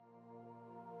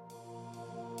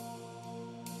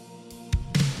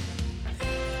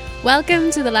Welcome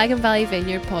to the Lagan Valley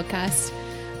Vineyard podcast.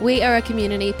 We are a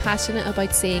community passionate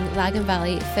about seeing Lagan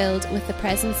Valley filled with the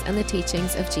presence and the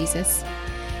teachings of Jesus.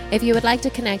 If you would like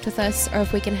to connect with us or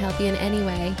if we can help you in any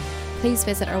way, please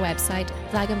visit our website,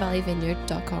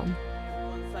 laganvalleyvineyard.com.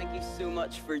 Thank you so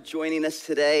much for joining us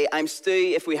today. I'm Stu,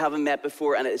 if we haven't met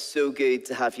before, and it is so good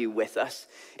to have you with us.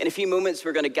 In a few moments,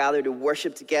 we're going to gather to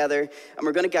worship together, and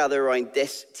we're going to gather around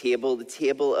this table, the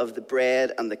table of the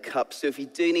bread and the cup. So if you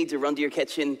do need to run to your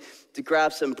kitchen to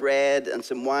grab some bread and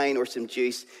some wine or some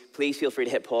juice, please feel free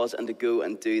to hit pause and to go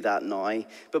and do that now.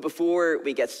 But before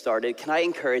we get started, can I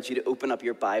encourage you to open up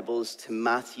your Bibles to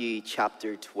Matthew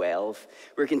chapter 12.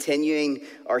 We're continuing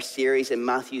our series in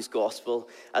Matthew's Gospel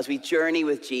as we journey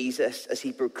with Jesus as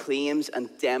he proclaims and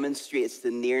demonstrates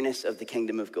the nearness of the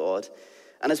kingdom of God.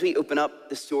 And as we open up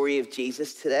the story of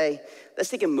Jesus today, let's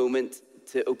take a moment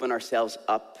to open ourselves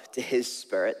up to his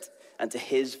spirit and to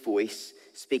his voice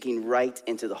speaking right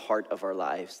into the heart of our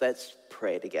lives. Let's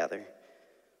pray together.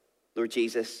 Lord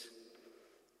Jesus,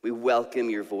 we welcome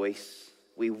your voice.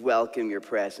 We welcome your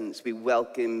presence. We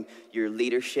welcome your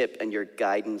leadership and your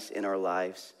guidance in our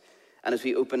lives. And as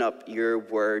we open up your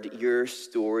word, your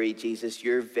story, Jesus,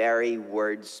 your very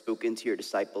words spoken to your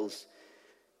disciples,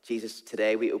 Jesus,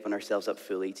 today we open ourselves up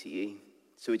fully to you.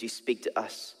 So would you speak to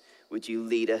us? Would you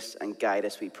lead us and guide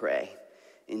us, we pray.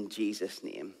 In Jesus'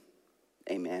 name,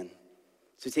 amen.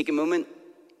 So take a moment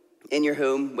in your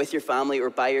home, with your family, or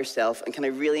by yourself, and can I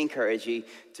really encourage you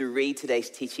to read today's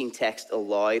teaching text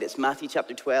aloud. It's Matthew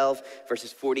chapter 12,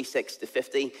 verses 46 to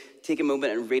 50. Take a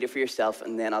moment and read it for yourself,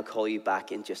 and then I'll call you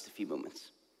back in just a few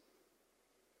moments.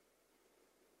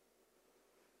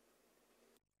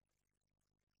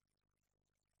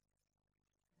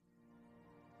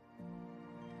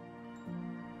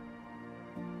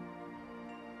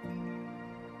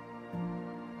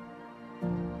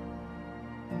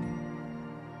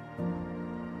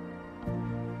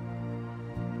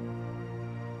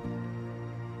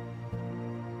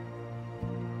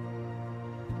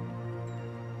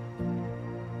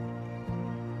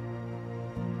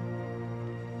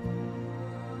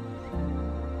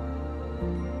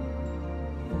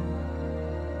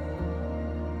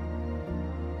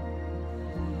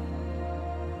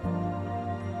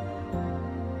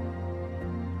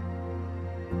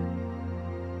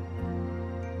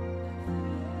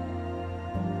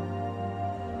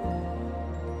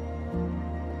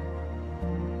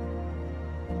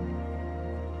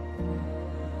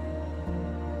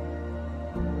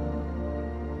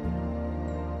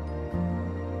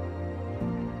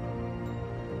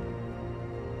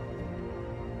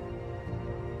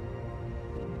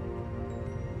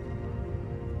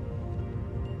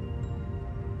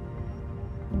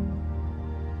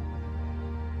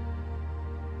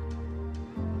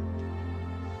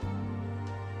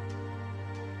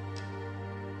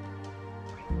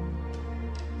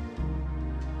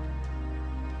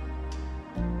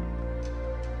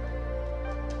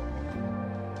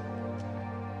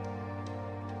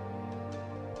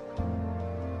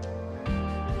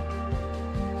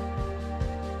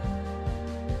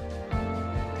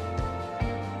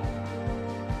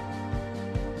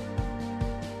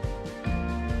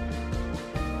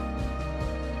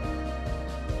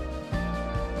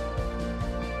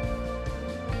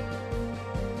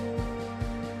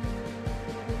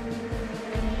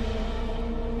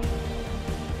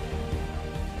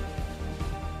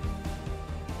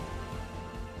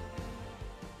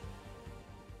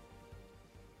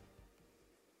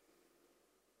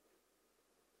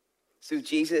 So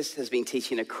Jesus has been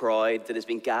teaching a crowd that has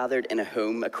been gathered in a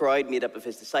home, a crowd made up of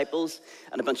his disciples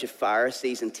and a bunch of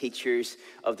Pharisees and teachers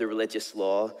of the religious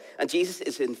law. And Jesus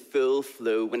is in full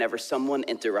flow whenever someone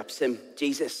interrupts him.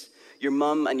 Jesus, your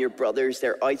mum and your brothers,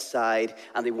 they're outside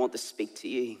and they want to speak to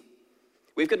you.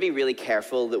 We've got to be really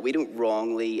careful that we don't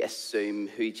wrongly assume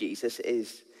who Jesus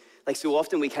is. Like so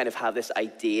often we kind of have this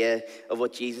idea of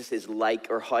what Jesus is like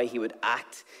or how he would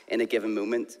act in a given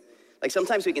moment. Like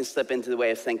sometimes we can slip into the way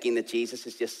of thinking that Jesus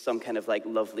is just some kind of like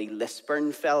lovely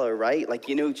Lisburn fella, right? Like,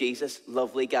 you know, Jesus,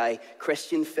 lovely guy,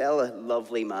 Christian fella,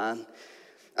 lovely man.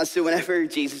 And so whenever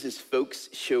Jesus' folks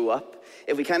show up,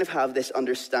 if we kind of have this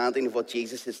understanding of what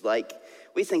Jesus is like,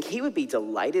 we think he would be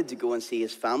delighted to go and see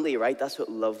his family, right? That's what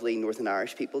lovely Northern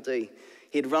Irish people do.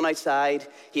 He'd run outside,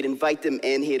 he'd invite them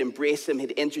in, he'd embrace them,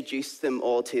 he'd introduce them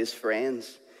all to his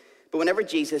friends. But whenever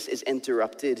Jesus is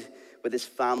interrupted with his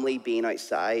family being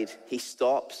outside, he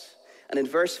stops. And in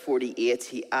verse 48,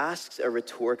 he asks a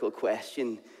rhetorical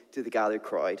question to the gathered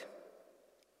crowd.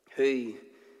 Who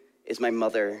is my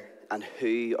mother and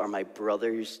who are my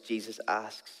brothers? Jesus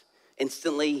asks.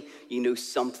 Instantly, you know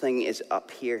something is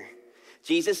up here.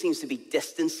 Jesus seems to be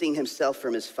distancing himself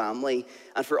from his family.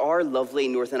 And for our lovely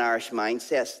Northern Irish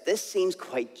mindsets, this seems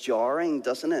quite jarring,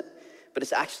 doesn't it? But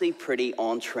it's actually pretty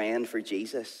on trend for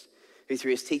Jesus, who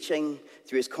through his teaching,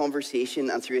 through his conversation,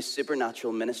 and through his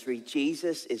supernatural ministry,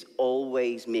 Jesus is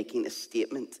always making a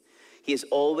statement. He is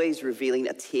always revealing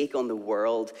a take on the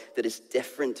world that is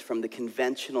different from the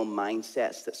conventional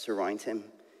mindsets that surround him.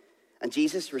 And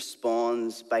Jesus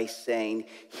responds by saying,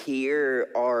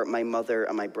 "Here are my mother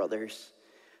and my brothers."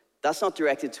 That's not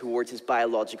directed towards his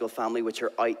biological family, which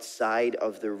are outside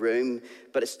of the room,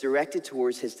 but it's directed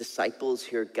towards his disciples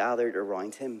who are gathered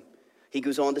around him. He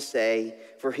goes on to say,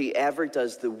 "For whoever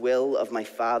does the will of my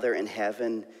Father in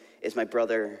heaven is my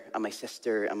brother and my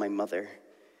sister and my mother."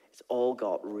 It's all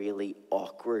got really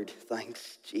awkward,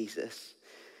 thanks Jesus.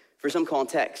 For some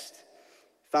context,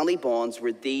 family bonds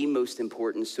were the most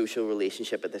important social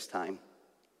relationship at this time.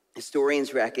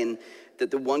 Historians reckon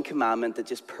that the one commandment that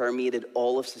just permeated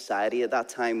all of society at that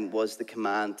time was the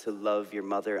command to love your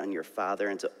mother and your father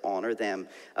and to honor them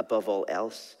above all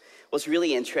else. What's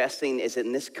really interesting is that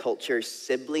in this culture,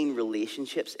 sibling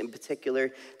relationships in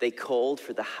particular, they called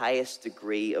for the highest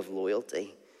degree of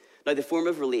loyalty. Now, the form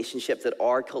of relationship that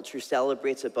our culture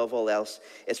celebrates above all else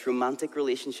is romantic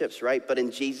relationships, right? But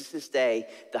in Jesus' day,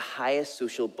 the highest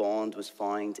social bond was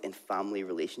found in family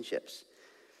relationships.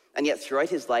 And yet, throughout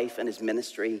his life and his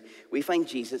ministry, we find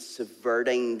Jesus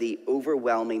subverting the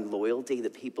overwhelming loyalty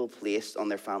that people placed on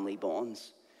their family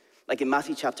bonds. Like in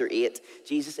Matthew chapter 8,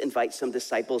 Jesus invites some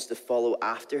disciples to follow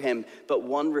after him, but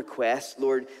one request,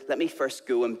 "Lord, let me first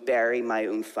go and bury my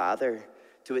own father."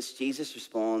 To which Jesus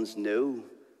responds, "No,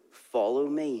 follow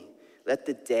me. Let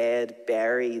the dead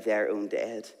bury their own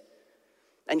dead."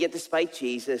 And yet, despite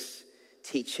Jesus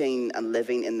teaching and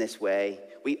living in this way,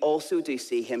 we also do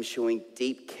see him showing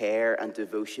deep care and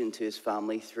devotion to his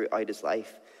family throughout his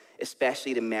life,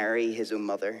 especially to Mary, his own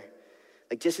mother.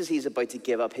 Like just as he's about to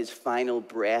give up his final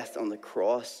breath on the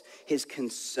cross, his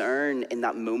concern in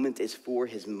that moment is for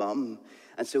his mum.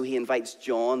 And so he invites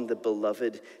John, the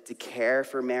beloved, to care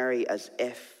for Mary as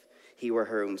if he were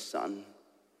her own son.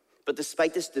 But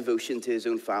despite this devotion to his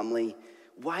own family,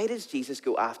 why does Jesus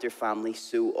go after family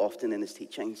so often in his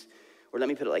teachings? Or let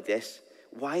me put it like this.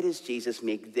 Why does Jesus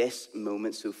make this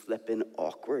moment so flippin'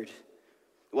 awkward?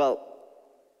 Well,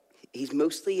 he's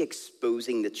mostly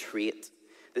exposing the trait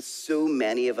that so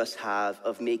many of us have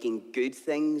of making good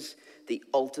things the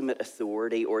ultimate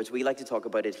authority, or as we like to talk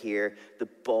about it here, the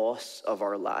boss of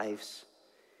our lives.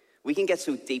 We can get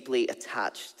so deeply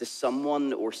attached to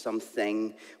someone or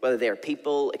something, whether they are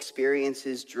people,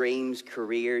 experiences, dreams,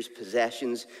 careers,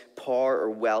 possessions, power, or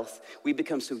wealth. We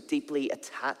become so deeply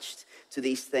attached to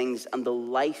these things and the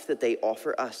life that they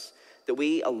offer us that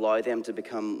we allow them to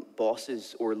become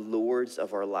bosses or lords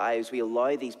of our lives. We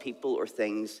allow these people or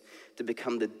things to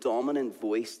become the dominant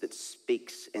voice that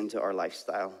speaks into our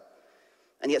lifestyle.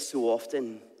 And yet so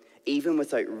often, even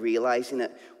without realizing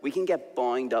it, we can get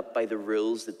bound up by the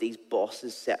rules that these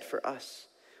bosses set for us.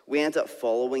 We end up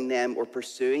following them or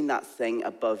pursuing that thing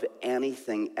above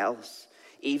anything else,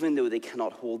 even though they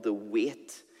cannot hold the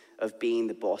weight of being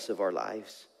the boss of our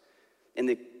lives. In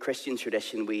the Christian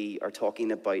tradition, we are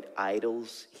talking about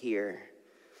idols here.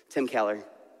 Tim Keller,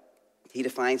 he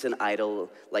defines an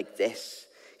idol like this.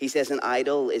 He says an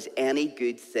idol is any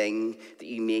good thing that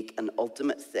you make an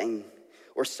ultimate thing,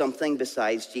 or something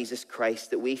besides Jesus Christ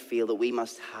that we feel that we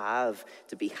must have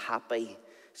to be happy,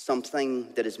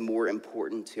 something that is more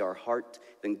important to our heart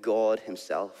than God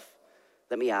himself.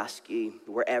 Let me ask you,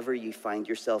 wherever you find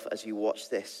yourself as you watch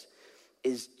this,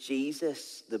 is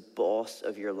Jesus the boss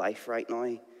of your life right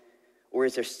now? Or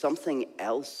is there something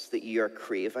else that you are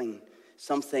craving?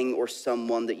 Something or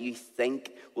someone that you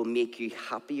think will make you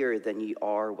happier than you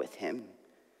are with him?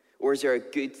 Or is there a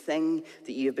good thing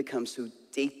that you have become so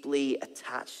deeply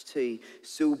attached to,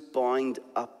 so bound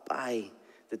up by,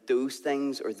 that those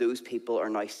things or those people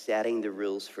are now setting the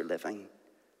rules for living?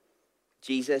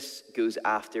 Jesus goes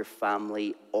after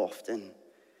family often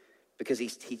because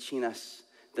he's teaching us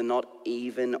that not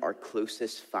even our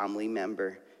closest family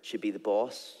member should be the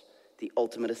boss, the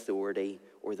ultimate authority,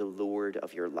 or the Lord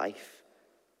of your life.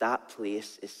 That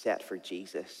place is set for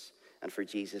Jesus and for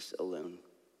Jesus alone.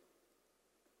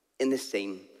 In this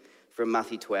scene from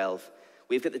Matthew 12,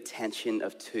 we've got the tension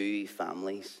of two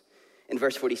families. In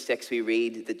verse 46, we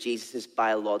read that Jesus'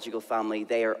 biological family,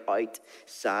 they are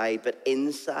outside, but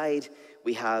inside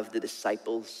we have the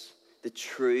disciples, the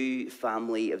true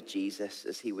family of Jesus,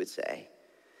 as he would say.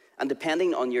 And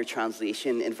depending on your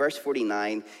translation, in verse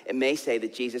 49, it may say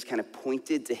that Jesus kind of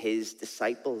pointed to his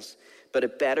disciples. But a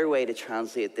better way to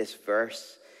translate this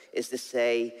verse is to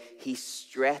say he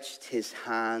stretched his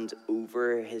hand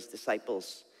over his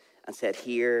disciples and said,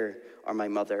 "Here are my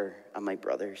mother and my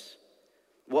brothers."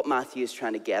 What Matthew is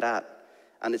trying to get at,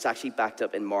 and it's actually backed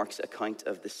up in Mark's account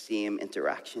of the same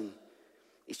interaction,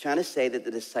 he's trying to say that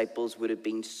the disciples would have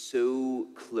been so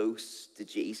close to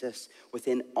Jesus,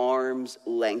 within arm's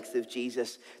length of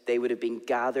Jesus. They would have been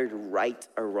gathered right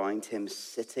around him,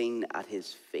 sitting at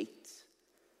his feet.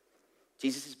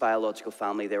 Jesus' biological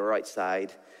family, they were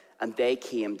outside, and they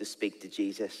came to speak to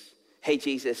Jesus. "Hey,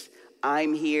 Jesus,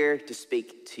 I'm here to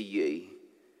speak to you."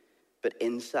 But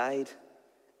inside,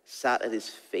 sat at his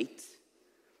feet,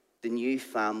 the new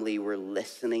family were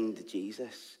listening to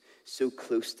Jesus, so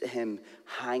close to him,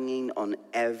 hanging on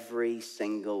every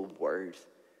single word.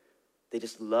 They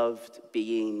just loved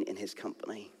being in his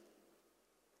company.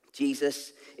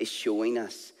 Jesus is showing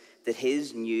us that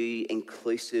his new,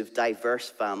 inclusive, diverse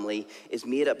family is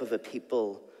made up of a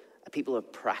people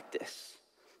of practice,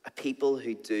 a people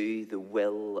who do the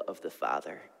will of the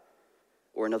Father.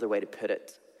 Or another way to put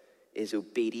it is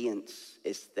obedience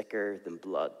is thicker than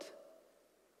blood.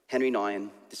 Henry Nouwen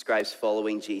describes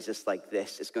following Jesus like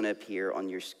this. It's going to appear on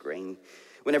your screen.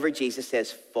 Whenever Jesus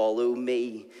says, "Follow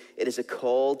me," it is a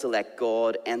call to let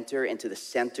God enter into the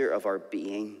center of our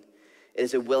being. It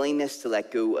is a willingness to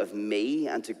let go of me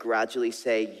and to gradually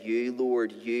say, "You,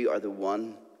 Lord, you are the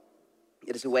one."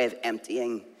 It is a way of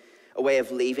emptying, a way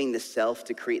of leaving the self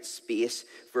to create space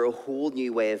for a whole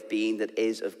new way of being that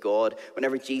is of God.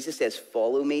 Whenever Jesus says,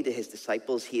 "Follow me," to his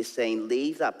disciples, he is saying,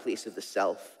 leave that place of the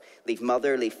self. Leave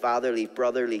mother, leave father, leave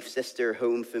brother, leave sister,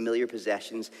 home, familiar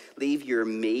possessions. Leave your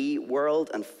me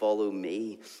world and follow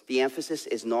me. The emphasis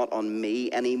is not on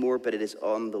me anymore, but it is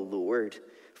on the Lord.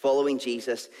 Following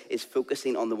Jesus is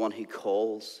focusing on the one who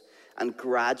calls and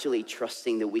gradually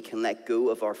trusting that we can let go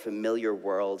of our familiar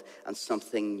world and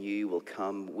something new will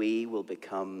come. We will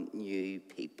become new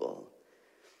people.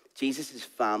 Jesus'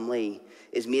 family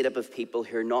is made up of people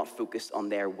who are not focused on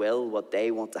their will, what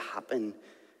they want to happen.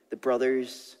 The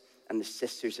brothers and the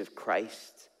sisters of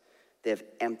Christ, they have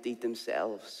emptied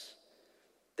themselves.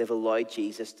 They've allowed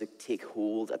Jesus to take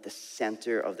hold at the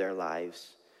center of their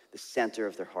lives, the center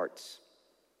of their hearts,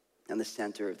 and the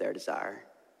center of their desire.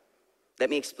 Let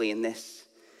me explain this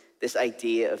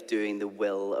idea of doing the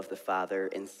will of the Father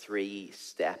in 3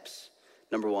 steps.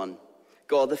 Number 1,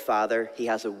 God the Father, he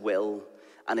has a will,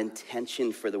 an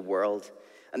intention for the world.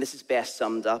 And this is best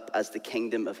summed up as the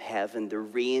kingdom of heaven, the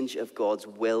range of God's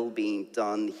will being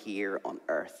done here on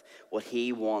earth, what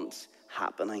he wants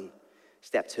happening.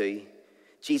 Step 2,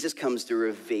 Jesus comes to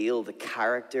reveal the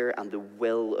character and the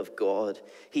will of God.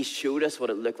 He showed us what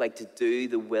it looked like to do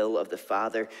the will of the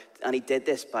Father. And he did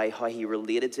this by how he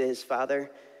related to his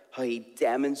Father, how he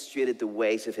demonstrated the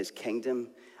ways of his kingdom,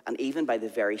 and even by the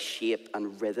very shape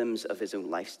and rhythms of his own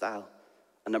lifestyle.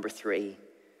 And number 3,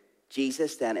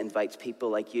 Jesus then invites people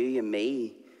like you and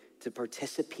me to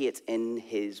participate in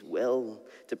his will,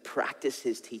 to practice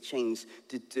his teachings,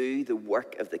 to do the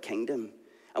work of the kingdom.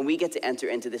 And we get to enter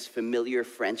into this familiar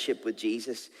friendship with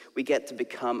Jesus. We get to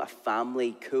become a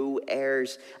family,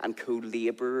 co-heirs and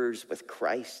co-laborers with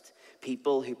Christ,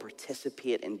 people who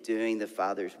participate in doing the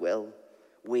Father's will.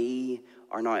 We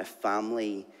are now a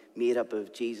family made up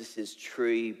of Jesus'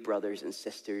 true brothers and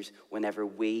sisters whenever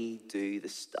we do the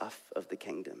stuff of the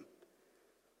kingdom.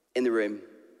 In the room,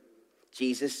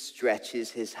 Jesus stretches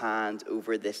his hand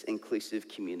over this inclusive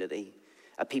community,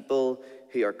 a people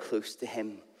who are close to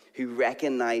him, who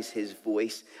recognize his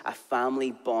voice, a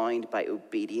family bound by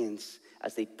obedience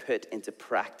as they put into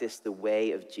practice the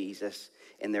way of Jesus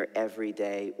in their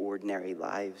everyday, ordinary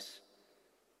lives.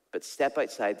 But step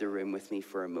outside the room with me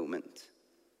for a moment,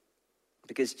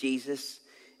 because Jesus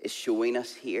is showing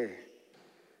us here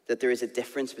that there is a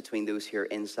difference between those who are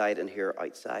inside and who are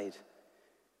outside.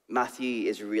 Matthew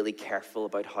is really careful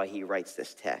about how he writes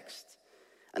this text,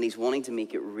 and he's wanting to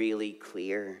make it really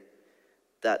clear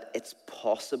that it's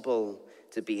possible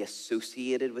to be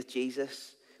associated with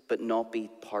Jesus, but not be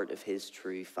part of his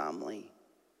true family.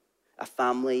 A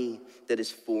family that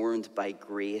is formed by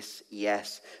grace,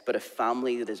 yes, but a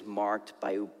family that is marked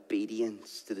by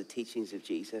obedience to the teachings of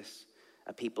Jesus,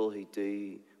 a people who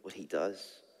do what he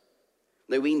does.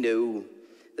 Now we know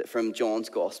that from John's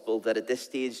gospel that at this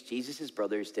stage, Jesus'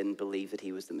 brothers didn't believe that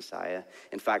he was the Messiah.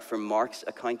 In fact, from Mark's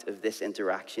account of this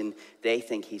interaction, they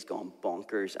think he's gone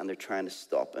bonkers and they're trying to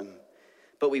stop him.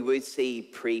 But we would see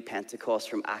pre-Pentecost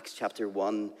from Acts chapter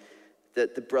 1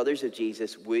 that the brothers of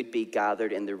Jesus would be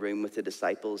gathered in the room with the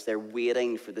disciples. They're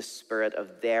waiting for the spirit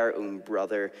of their own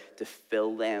brother to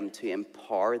fill them, to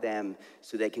empower them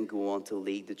so they can go on to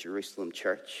lead the Jerusalem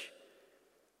church.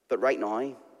 But right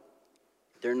now,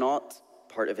 they're not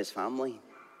part of his family.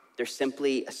 They're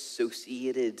simply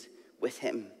associated with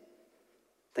him.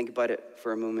 Think about it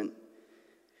for a moment.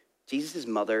 Jesus'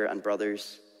 mother and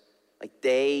brothers,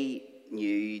 they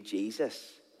knew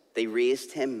Jesus. They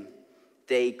raised him.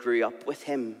 They grew up with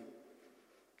him.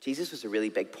 Jesus was a really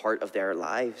big part of their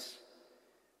lives.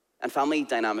 And family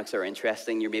dynamics are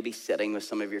interesting. You're maybe sitting with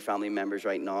some of your family members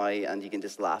right now, and you can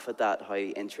just laugh at that, how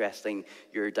interesting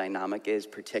your dynamic is,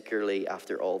 particularly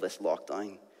after all this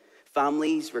lockdown.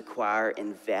 Families require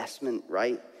investment,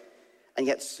 right? And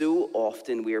yet so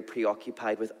often we are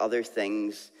preoccupied with other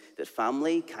things that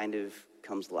family kind of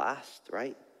comes last,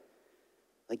 right?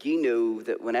 You know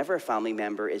that whenever a family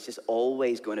member is just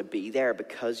always going to be there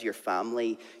because you're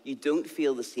family, you don't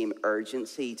feel the same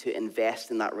urgency to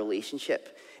invest in that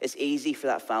relationship. It's easy for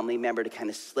that family member to kind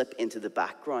of slip into the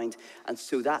background, and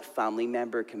so that family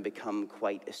member can become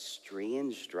quite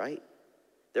estranged, right?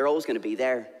 They're always going to be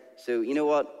there. So you know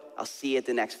what? I'll see you at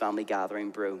the next family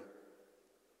gathering, bro.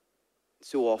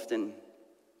 So often,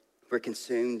 we're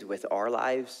consumed with our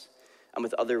lives and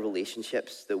with other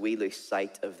relationships that we lose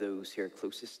sight of those who are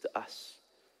closest to us.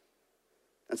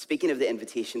 And speaking of the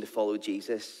invitation to follow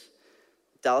Jesus,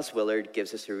 Dallas Willard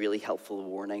gives us a really helpful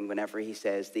warning whenever he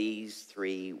says these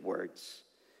 3 words: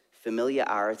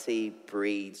 familiarity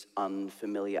breeds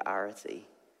unfamiliarity.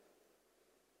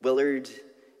 Willard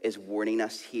is warning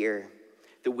us here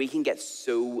that we can get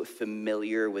so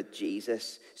familiar with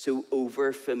Jesus, so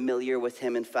over-familiar with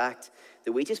him, in fact,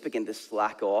 that we just begin to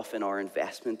slack off in our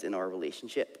investment in our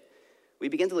relationship. We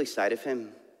begin to lose sight of him.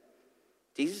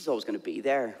 Jesus is always going to be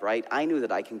there, right? I know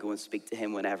that I can go and speak to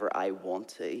him whenever I want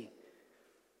to.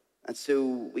 And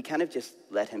so we kind of just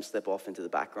let him slip off into the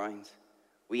background.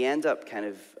 We end up kind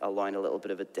of allowing a little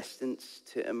bit of a distance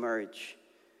to emerge.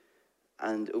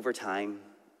 And over time,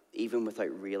 even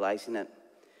without realizing it,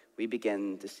 we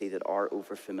begin to see that our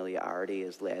overfamiliarity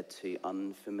has led to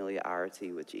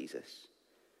unfamiliarity with Jesus.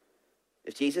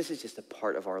 If Jesus is just a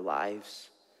part of our lives,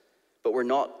 but we're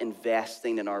not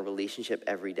investing in our relationship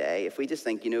every day, if we just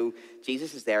think,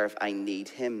 Jesus is there if I need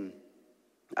him,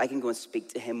 I can go and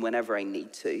speak to him whenever I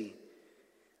need to,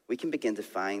 we can begin to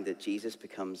find that Jesus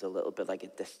becomes a little bit like a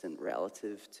distant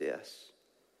relative to us.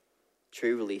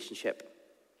 True relationship,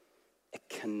 it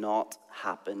cannot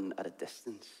happen at a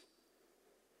distance.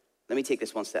 Let me take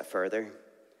this one step further.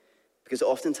 Because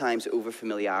oftentimes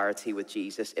overfamiliarity with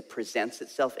Jesus, it presents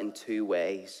itself in 2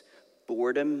 ways: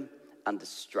 boredom and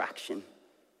distraction.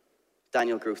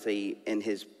 Daniel Grothe, in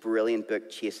his brilliant book,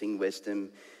 Chasing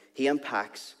Wisdom, he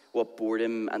unpacks what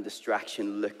boredom and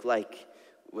distraction look like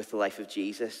with the life of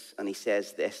Jesus. And he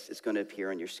says this, it's going to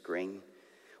appear on your screen.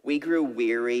 We grow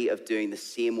weary of doing the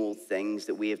same old things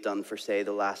that we have done for, say,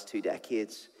 the last 2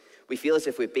 decades. We feel as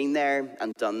if we've been there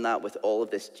and done that with all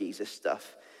of this Jesus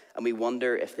stuff. And we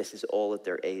wonder if this is all that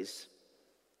there is.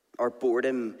 Our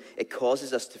boredom, it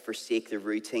causes us to forsake the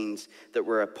routines that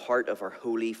were a part of our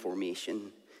holy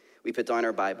formation. We put down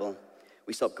our Bible.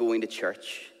 We stop going to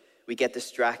church. We get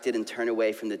distracted and turn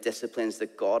away from the disciplines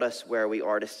that got us where we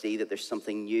are to see that there's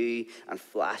something new and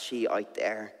flashy out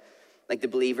there. Like the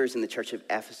believers in the church of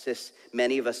Ephesus,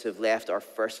 many of us have left our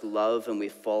first love and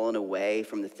we've fallen away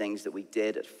from the things that we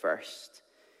did at first.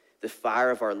 The fire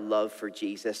of our love for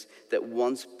Jesus that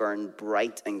once burned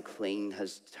bright and clean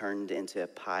has turned into a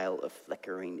pile of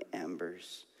flickering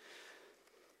embers.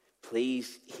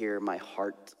 Please hear my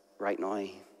heart right now.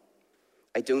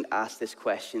 I don't ask this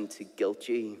question to guilt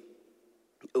you,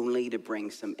 only to bring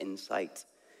some insight.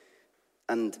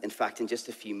 And in fact, in just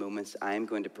a few moments, I am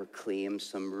going to proclaim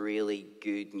some really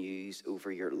good news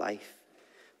over your life.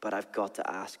 But I've got to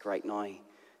ask right now,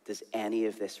 does any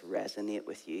of this resonate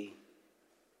with you?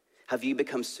 Have you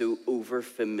become so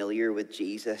over-familiar with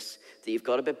Jesus that you've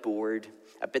got a bit bored,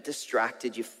 a bit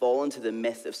distracted? You've fallen to the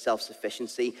myth of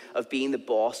self-sufficiency, of being the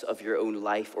boss of your own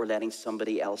life or letting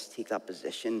somebody else take that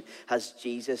position. Has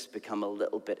Jesus become a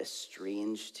little bit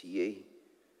estranged to you?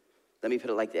 Let me put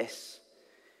it like this.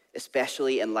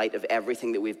 Especially in light of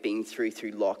everything that we've been through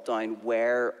lockdown,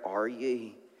 where are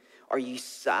you? Are you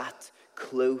sat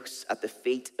close at the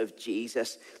feet of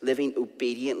Jesus, living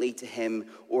obediently to him?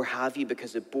 Or have you,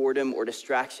 because of boredom or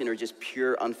distraction or just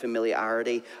pure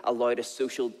unfamiliarity, allowed a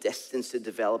social distance to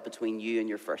develop between you and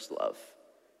your first love?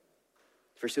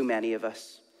 For so many of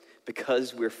us,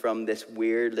 because we're from this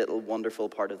weird little wonderful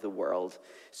part of the world,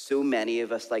 so many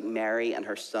of us, like Mary and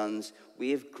her sons,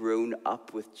 we have grown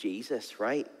up with Jesus,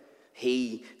 right?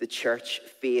 He, the church,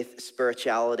 faith,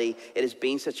 spirituality, it has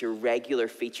been such a regular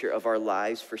feature of our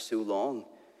lives for so long.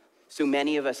 So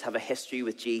many of us have a history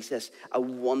with Jesus, a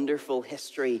wonderful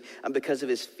history. And because of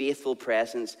his faithful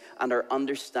presence and our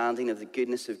understanding of the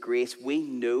goodness of grace, we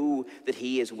know that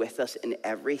he is with us in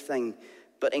everything.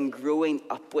 But in growing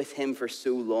up with him for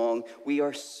so long, we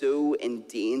are so in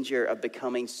danger of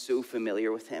becoming so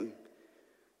familiar with him.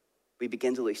 We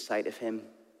begin to lose sight of him.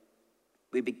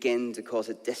 We begin to cause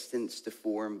a distance to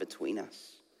form between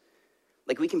us.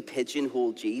 Like we can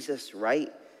pigeonhole Jesus, right?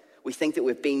 We think that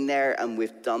we've been there and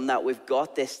we've done that. We've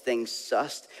got this thing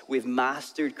sussed. We've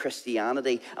mastered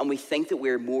Christianity. And we think that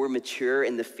we're more mature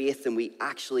in the faith than we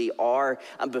actually are.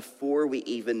 And before we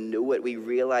even know it, we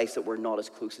realize that we're not as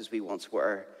close as we once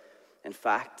were. In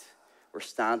fact, we're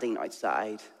standing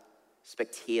outside,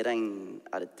 spectating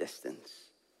at a distance.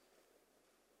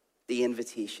 The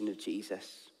invitation of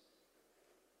Jesus,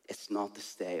 it's not to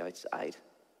stay outside.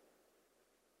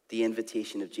 The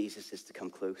invitation of Jesus is to come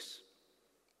close.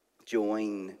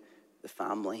 Join the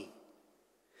family.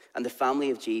 And the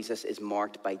family of Jesus is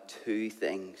marked by two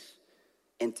things: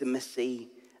 intimacy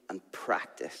and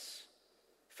practice.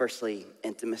 Firstly,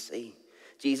 intimacy.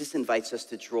 Jesus invites us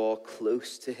to draw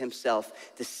close to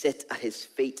himself, to sit at his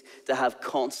feet, to have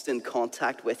constant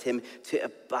contact with him, to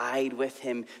abide with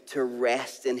him, to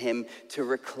rest in him, to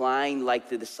recline like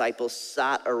the disciples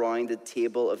sat around the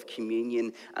table of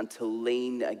communion, and to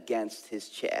lean against his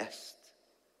chest.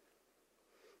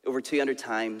 Over 200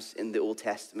 times in the Old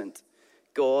Testament,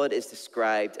 God is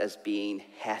described as being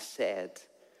Hesed.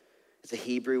 It's a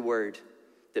Hebrew word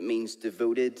that means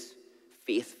devoted,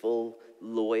 faithful,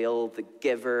 loyal, the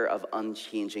giver of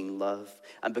unchanging love.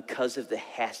 And because of the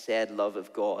Hesed love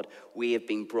of God, we have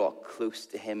been brought close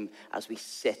to him as we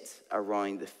sit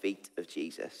around the feet of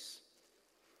Jesus.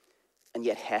 And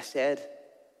yet Hesed,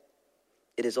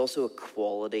 it is also a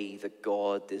quality that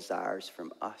God desires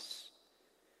from us.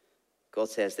 God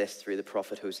says this through the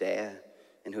prophet Hosea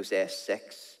in Hosea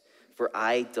 6, "For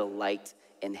I delight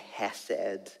in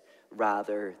Hesed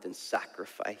rather than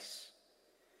sacrifice."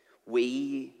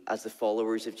 We, as the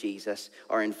followers of Jesus,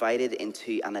 are invited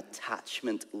into an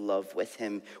attachment love with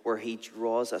him, where he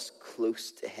draws us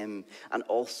close to him. And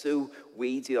also,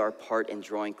 we do our part in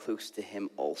drawing close to him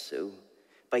also,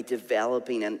 by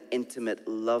developing an intimate,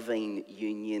 loving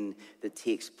union that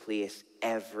takes place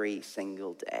every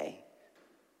single day.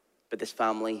 But this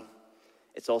family,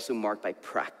 it's also marked by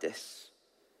practice,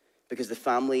 because the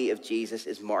family of Jesus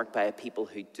is marked by a people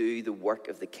who do the work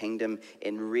of the kingdom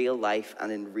in real life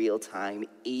and in real time,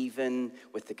 even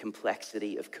with the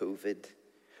complexity of COVID.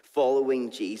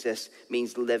 Following Jesus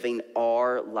means living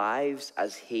our lives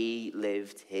as he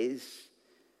lived his.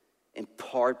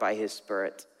 Empowered by his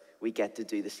Spirit, we get to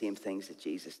do the same things that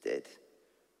Jesus did.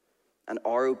 And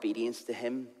our obedience to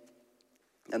him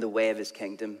and the way of his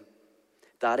kingdom,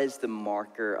 that is the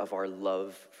marker of our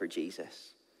love for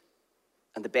Jesus.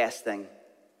 And the best thing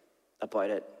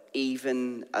about it,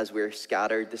 even as we're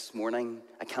scattered this morning,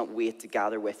 I can't wait to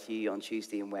gather with you on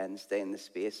Tuesday and Wednesday in this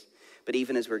space. But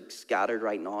even as we're scattered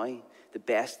right now, the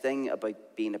best thing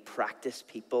about being a practice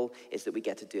people is that we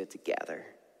get to do it together.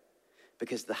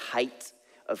 Because the height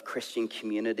of Christian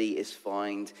community is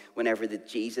found whenever the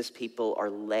Jesus people are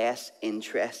less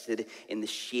interested in the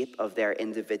shape of their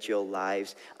individual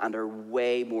lives and are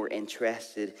way more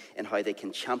interested in how they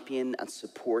can champion and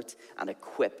support and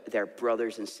equip their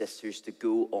brothers and sisters to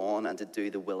go on and to do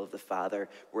the will of the Father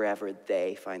wherever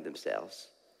they find themselves.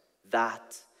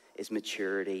 That is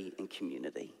maturity in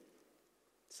community.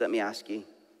 So let me ask you,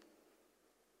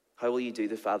 how will you do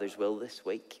the Father's will this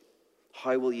week?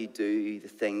 How will you do the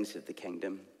things of the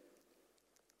kingdom?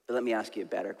 But let me ask you a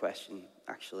better question,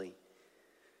 actually.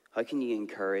 How can you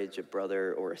encourage a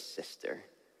brother or a sister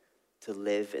to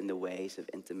live in the ways of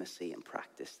intimacy and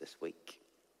practice this week?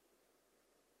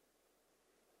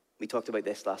 We talked about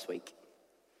this last week.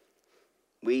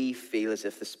 We feel as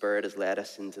if the Spirit has led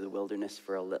us into the wilderness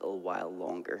for a little while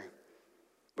longer.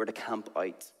 We're to camp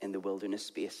out in the wilderness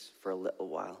space for a little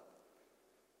while.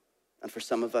 And for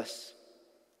some of us,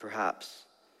 perhaps,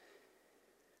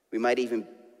 we might even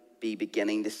be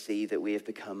beginning to see that we have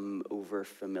become over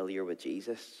familiar with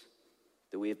Jesus,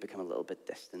 that we have become a little bit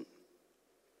distant.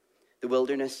 The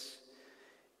wilderness,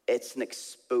 it's an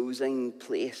exposing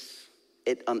place.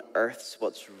 It unearths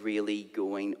what's really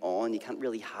going on. You can't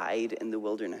really hide in the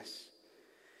wilderness.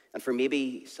 And for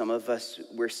maybe some of us,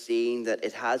 we're seeing that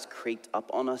it has creeped up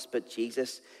on us, but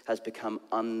Jesus has become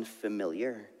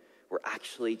unfamiliar. We're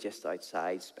actually just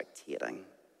outside spectating.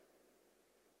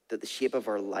 That the shape of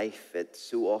our life, it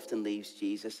so often leaves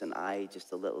Jesus and I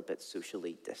just a little bit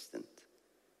socially distant.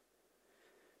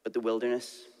 But the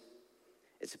wilderness,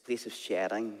 it's a place of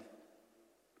shedding.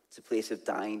 It's a place of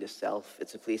dying to self.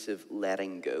 It's a place of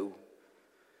letting go.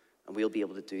 And we'll be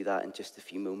able to do that in just a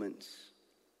few moments.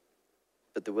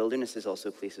 But the wilderness is also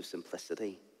a place of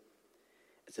simplicity.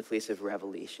 It's a place of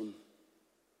revelation.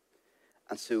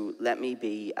 And so let me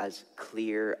be as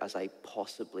clear as I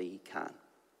possibly can.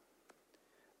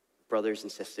 Brothers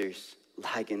and sisters,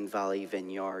 Lagan Valley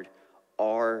Vineyard,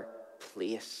 our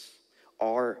place,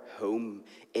 our home,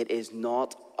 it is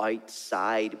not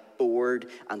outside, bored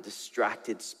and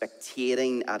distracted,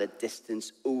 spectating at a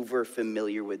distance, over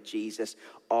familiar with Jesus.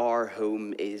 Our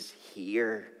home is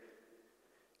here,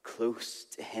 close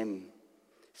to him,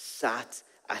 sat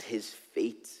at his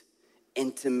feet,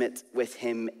 intimate with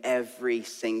him every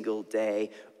single day,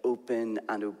 open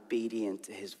and obedient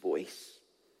to his voice.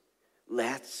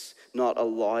 Let's not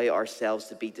allow ourselves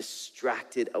to be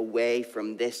distracted away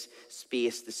from this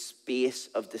space, the space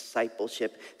of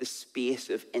discipleship, the space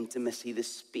of intimacy, the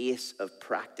space of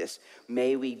practice.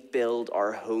 May we build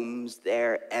our homes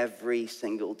there every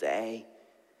single day.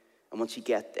 And once you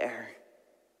get there,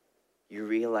 you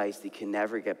realize that you can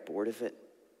never get bored of it.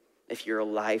 If you're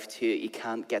alive to it, you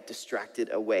can't get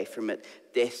distracted away from it.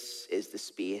 This is the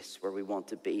space where we want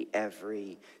to be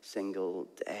every single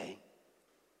day.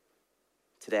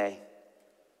 Today,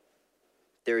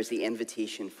 there is the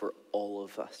invitation for all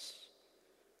of us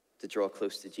to draw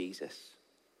close to Jesus,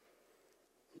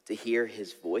 to hear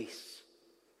his voice,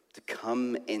 to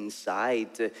come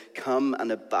inside, to come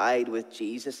and abide with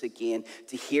Jesus again,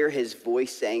 to hear his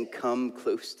voice saying, "Come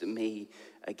close to me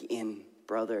again,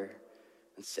 brother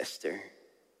and sister."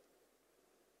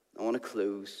 I want to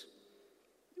close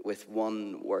with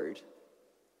one word.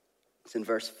 It's in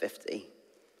verse 50.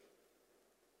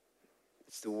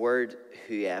 It's the word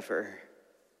whoever.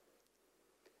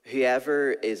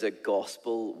 Whoever is a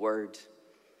gospel word.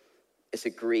 It's a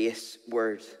grace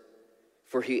word.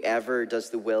 For whoever does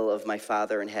the will of my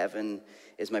Father in heaven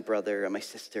is my brother and my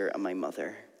sister and my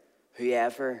mother.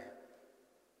 Whoever.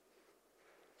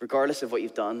 Regardless of what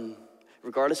you've done,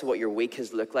 regardless of what your week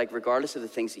has looked like, regardless of the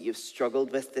things that you've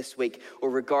struggled with this week, or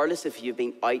regardless if you've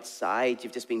been outside,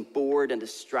 you've just been bored and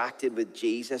distracted with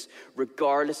Jesus,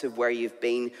 regardless of where you've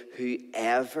been,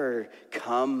 whoever,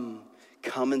 come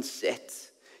and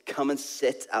sit. Come and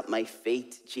sit at my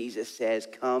feet, Jesus says.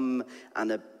 Come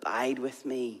and abide with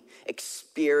me.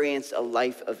 Experience a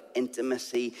life of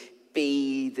intimacy.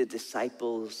 Be the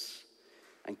disciples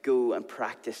and go and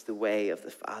practice the way of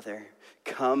the Father.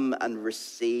 Come and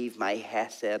receive my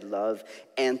Hesed love.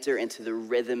 Enter into the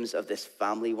rhythms of this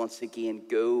family once again.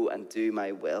 Go and do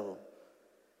my will.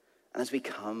 And as we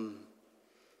come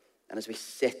and as we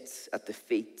sit at the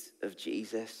feet of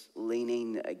Jesus,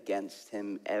 leaning against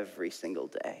him every single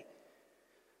day,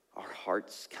 our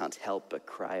hearts can't help but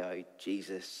cry out,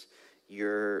 "Jesus,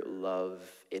 your love,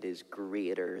 it is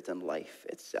greater than life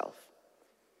itself.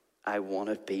 I want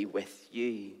to be with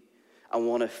you. I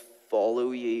want to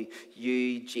follow you.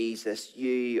 You, Jesus,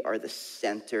 you are the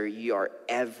center. You are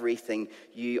everything.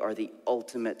 You are the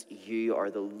ultimate. You are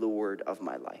the Lord of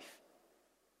my life."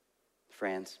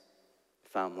 Friends,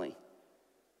 family,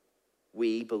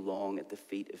 we belong at the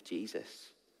feet of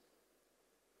Jesus,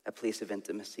 a place of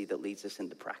intimacy that leads us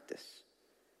into practice.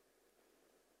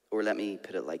 Or let me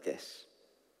put it like this.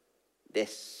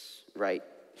 This right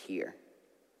here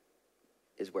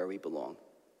is where we belong.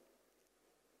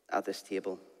 At this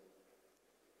table,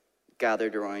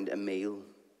 gathered around a meal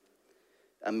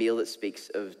that speaks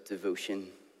of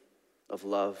devotion, of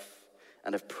love,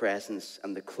 and of presence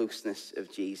and the closeness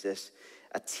of Jesus,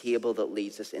 a table that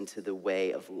leads us into the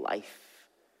way of life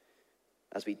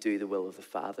as we do the will of the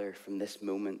Father from this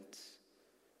moment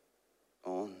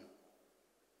on.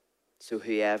 So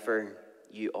whoever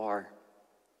you are,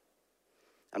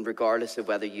 and regardless of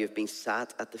whether you've been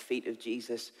sat at the feet of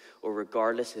Jesus or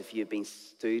regardless if you've been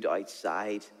stood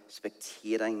outside,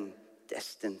 spectating,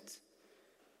 distant,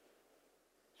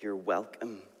 you're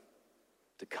welcome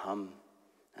to come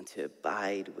and to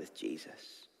abide with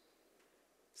Jesus.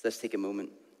 So let's take a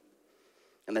moment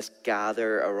and let's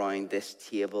gather around this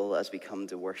table as we come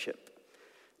to worship.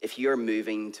 If you're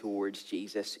moving towards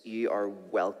Jesus, you are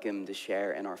welcome to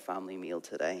share in our family meal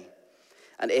today.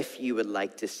 And if you would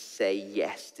like to say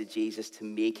yes to Jesus, to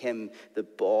make him the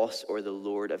boss or the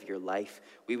Lord of your life,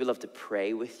 we would love to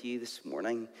pray with you this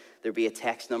morning. There'll be a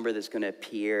text number that's going to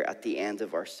appear at the end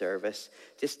of our service.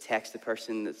 Just text the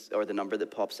person or the number that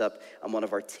pops up, and one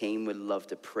of our team would love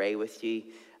to pray with you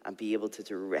and be able to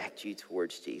direct you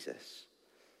towards Jesus.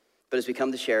 But as we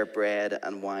come to share bread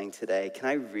and wine today, can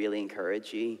I really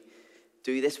encourage you,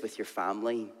 do this with your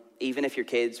family. Even if your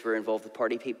kids were involved with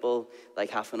party people like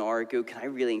half an hour ago, can I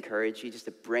really encourage you just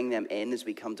to bring them in as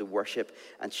we come to worship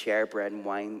and share bread and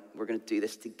wine? We're going to do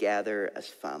this together as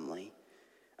family.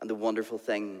 And the wonderful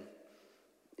thing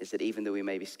is that even though we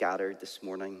may be scattered this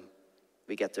morning,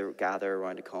 we get to gather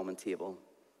around a common table,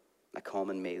 a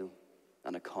common meal,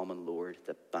 and a common Lord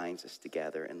that binds us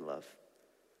together in love.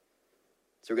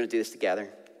 So we're going to do this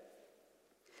together.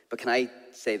 But can I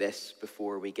say this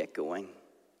before we get going?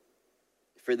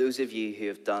 For those of you who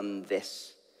have done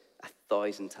this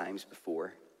 1,000 times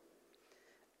before,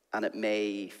 and it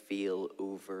may feel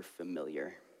over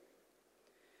familiar,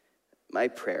 my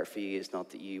prayer for you is not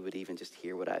that you would even just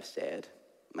hear what I've said.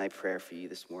 My prayer for you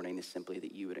this morning is simply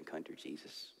that you would encounter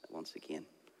Jesus once again,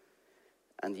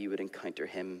 and you would encounter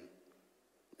him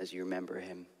as you remember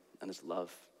him and his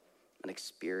love and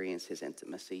experience his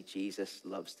intimacy. Jesus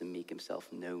loves to make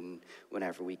himself known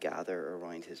whenever we gather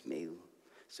around his meal.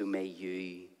 So may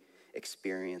you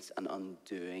experience an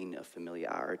undoing of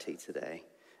familiarity today,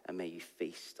 and may you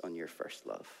feast on your first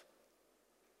love.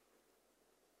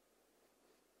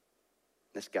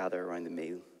 Let's gather around the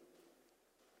meal.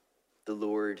 The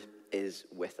Lord is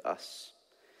with us,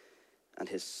 and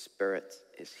his Spirit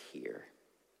is here.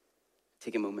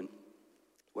 Take a moment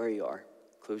where you are.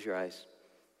 Close your eyes.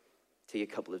 Take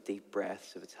a couple of deep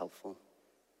breaths if it's helpful.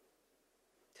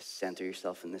 Just center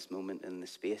yourself in this moment and in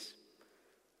this space.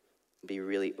 Be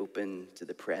really open to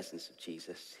the presence of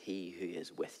Jesus, he who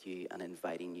is with you and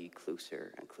inviting you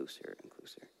closer and closer and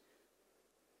closer.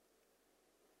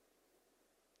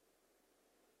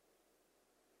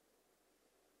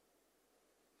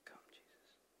 Come, Jesus.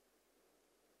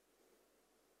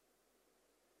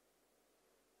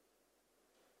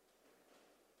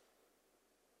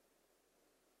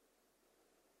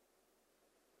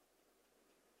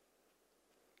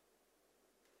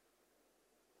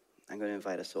 I'm going to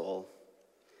invite us all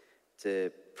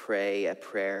to pray a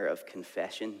prayer of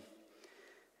confession,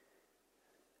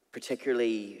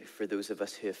 particularly for those of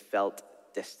us who have felt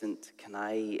distant. Can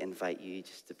I invite you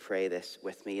just to pray this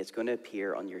with me? It's going to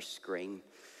appear on your screen.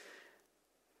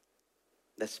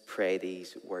 Let's pray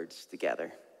these words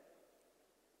together.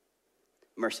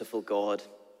 Merciful God,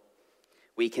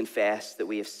 we confess that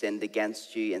we have sinned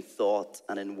against you in thought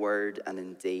and in word and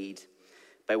in deed,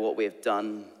 by what we have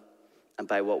done and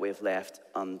by what we have left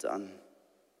undone.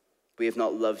 We have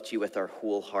not loved you with our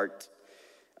whole heart,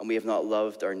 and we have not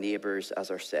loved our neighbors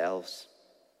as ourselves.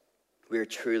 We are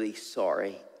truly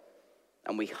sorry,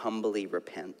 and we humbly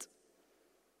repent.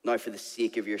 Now, for the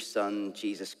sake of your Son,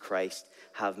 Jesus Christ,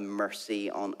 have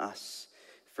mercy on us.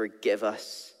 Forgive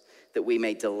us, that we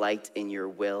may delight in your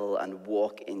will and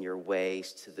walk in your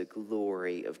ways to the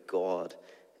glory of God.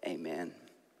 Amen.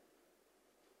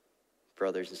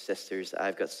 Brothers and sisters,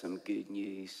 I've got some good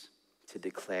news to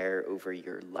declare over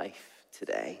your life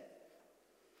today.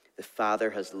 The Father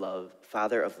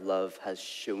of love has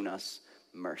shown us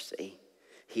mercy.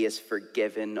 He has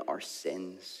forgiven our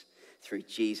sins through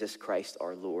Jesus Christ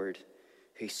our Lord,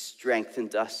 who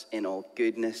strengthened us in all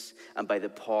goodness and by the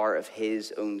power of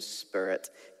his own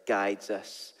Spirit guides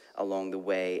us along the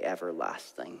way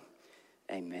everlasting.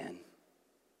 Amen.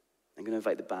 I'm going to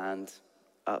invite the band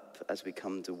up as we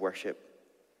come to worship.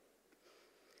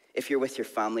 If you're with your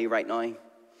family right now,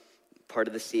 part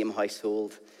of the same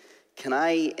household, can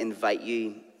I invite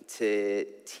you to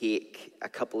take a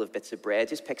couple of bits of bread?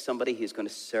 Just pick somebody who's going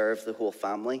to serve the whole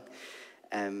family.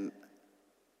 And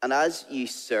as you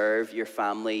serve your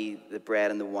family the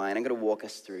bread and the wine, I'm going to walk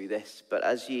us through this, but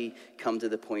as you come to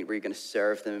the point where you're going to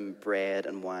serve them bread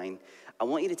and wine, I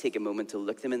want you to take a moment to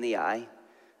look them in the eye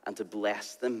and to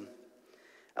bless them.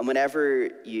 And whenever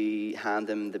you hand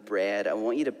them the bread, I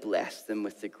want you to bless them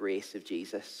with the grace of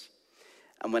Jesus.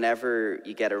 And whenever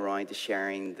you get around to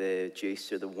sharing the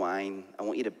juice or the wine, I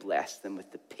want you to bless them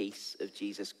with the peace of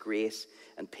Jesus. Grace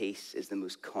and peace is the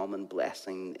most common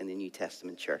blessing in the New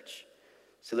Testament church.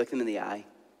 So look them in the eye.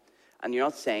 And you're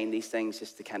not saying these things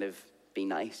just to kind of be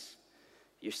nice.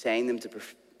 You're saying them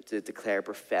to declare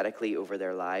prophetically over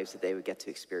their lives that they would get to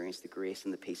experience the grace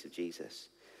and the peace of Jesus.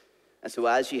 And so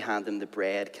as you hand them the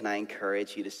bread, can I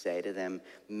encourage you to say to them,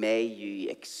 may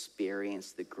you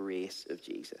experience the grace of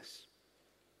Jesus.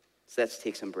 So let's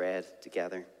take some bread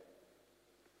together.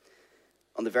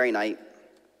 On the very night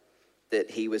that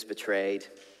he was betrayed,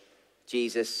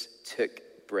 Jesus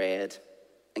took bread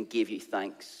and gave you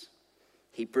thanks.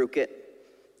 He broke it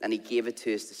and he gave it to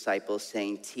his disciples,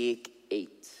 saying, take,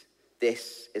 eat.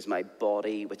 This is my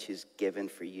body which is given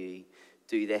for you.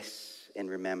 Do this in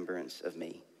remembrance of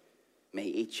me. May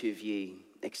each of you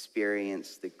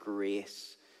experience the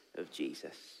grace of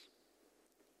Jesus.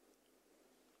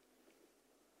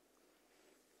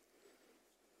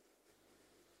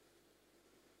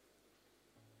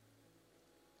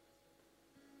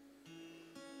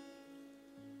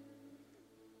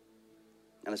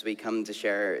 And as we come to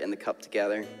share in the cup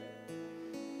together,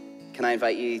 can I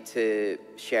invite you to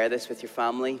share this with your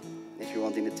family, if you're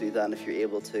wanting to do that and if you're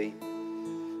able to.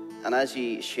 And as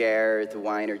you share the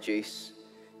wine or juice,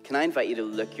 can I invite you to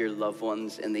look your loved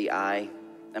ones in the eye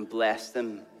and bless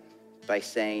them by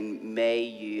saying, may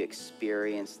you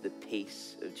experience the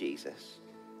peace of Jesus.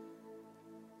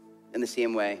 In the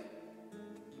same way,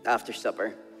 after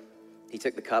supper, he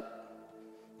took the cup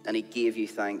and he gave you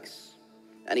thanks.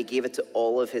 And he gave it to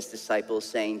all of his disciples,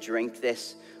 saying, drink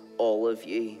this, all of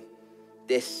you.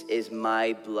 This is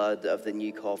my blood of the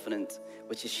new covenant,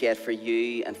 which is shed for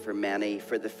you and for many,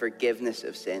 for the forgiveness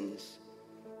of sins.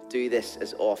 Do this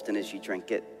as often as you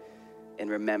drink it in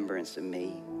remembrance of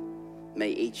me. May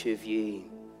each of you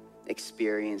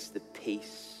experience the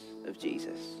peace of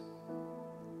Jesus.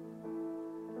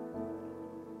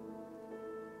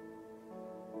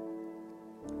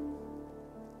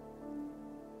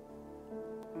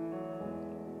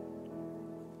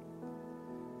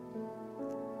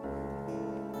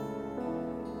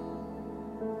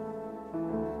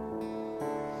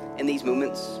 In these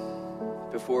moments,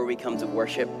 before we come to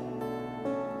worship,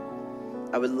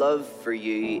 I would love for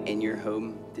you in your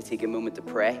home to take a moment to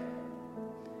pray.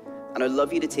 And I'd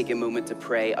love you to take a moment to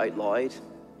pray out loud.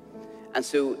 And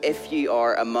so if you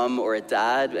are a mum or a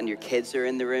dad and your kids are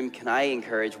in the room, can I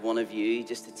encourage one of you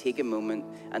just to take a moment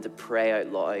and to pray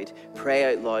out loud?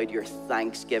 Pray out loud your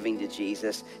thanksgiving to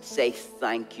Jesus. Say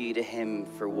thank you to him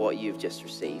for what you've just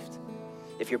received.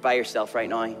 If you're by yourself right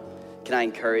now, can I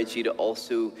encourage you to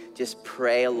also just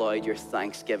pray aloud your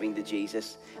thanksgiving to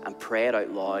Jesus and pray it out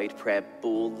loud, pray it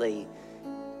boldly,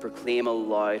 proclaim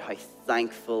aloud how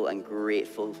thankful and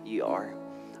grateful you are.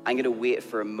 I'm going to wait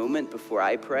for a moment before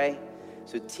I pray.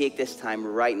 So take this time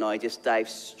right now, just dive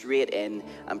straight in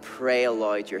and pray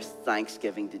aloud your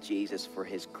thanksgiving to Jesus for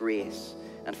his grace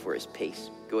and for his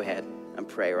peace. Go ahead and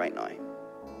pray right now.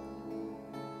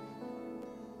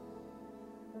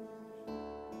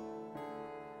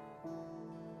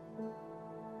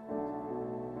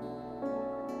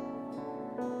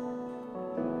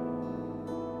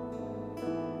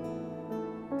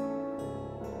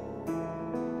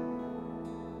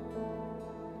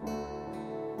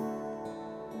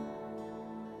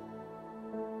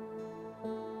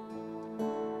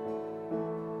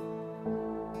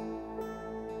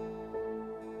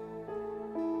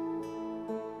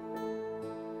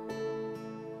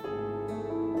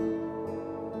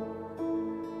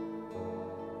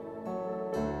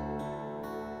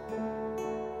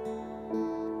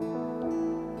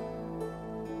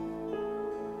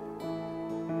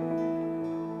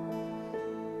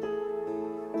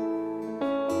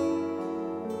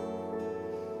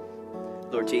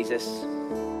 Lord Jesus,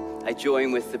 I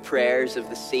join with the prayers of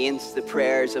the saints, the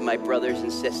prayers of my brothers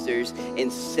and sisters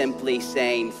in simply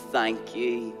saying thank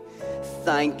you.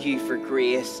 Thank you for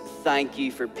grace. Thank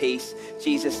you for peace.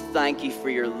 Jesus, thank you for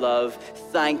your love.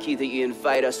 Thank you that you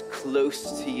invite us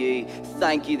close to you.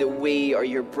 Thank you that we are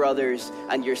your brothers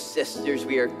and your sisters.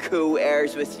 We are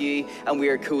co-heirs with you and we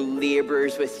are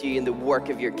co-laborers with you in the work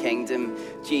of your kingdom.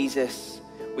 Jesus,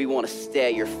 we want to stay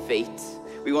at your feet.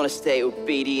 We want to stay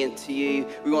obedient to you.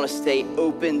 We want to stay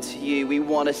open to you. We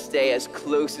want to stay as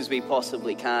close as we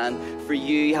possibly can. For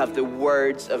you have the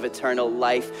words of eternal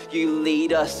life. You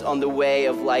lead us on the way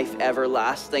of life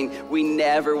everlasting. We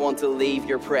never want to leave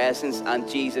your presence. And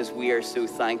Jesus, we are so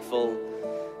thankful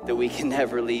that we can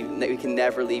never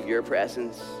leave your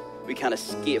presence. We can't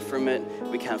escape from it.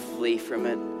 We can't flee from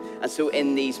it. And so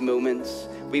in these moments,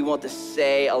 we want to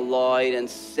say aloud and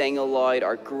sing aloud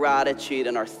our gratitude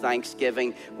and our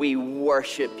thanksgiving. We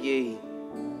worship you.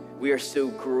 We are so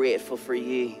grateful for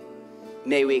you.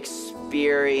 May we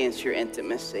experience your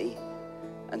intimacy.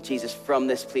 And Jesus, from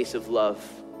this place of love,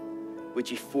 would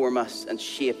you form us and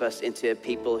shape us into a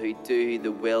people who do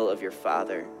the will of your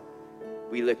Father.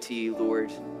 We look to you,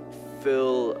 Lord,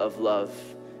 full of love.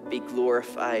 Be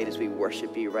glorified as we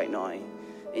worship you right now.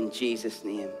 In Jesus'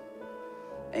 name,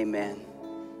 amen.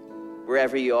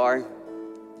 Wherever you are,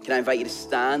 can I invite you to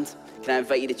stand? Can I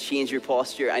invite you to change your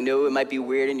posture? I know it might be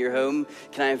weird in your home.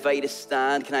 Can I invite you to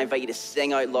stand? Can I invite you to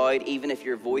sing out loud, even if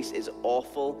your voice is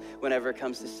awful whenever it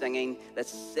comes to singing?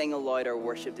 Let's sing aloud our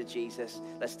worship to Jesus.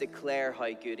 Let's declare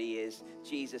how good he is.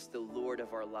 Jesus, the Lord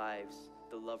of our lives,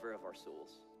 the lover of our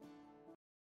souls.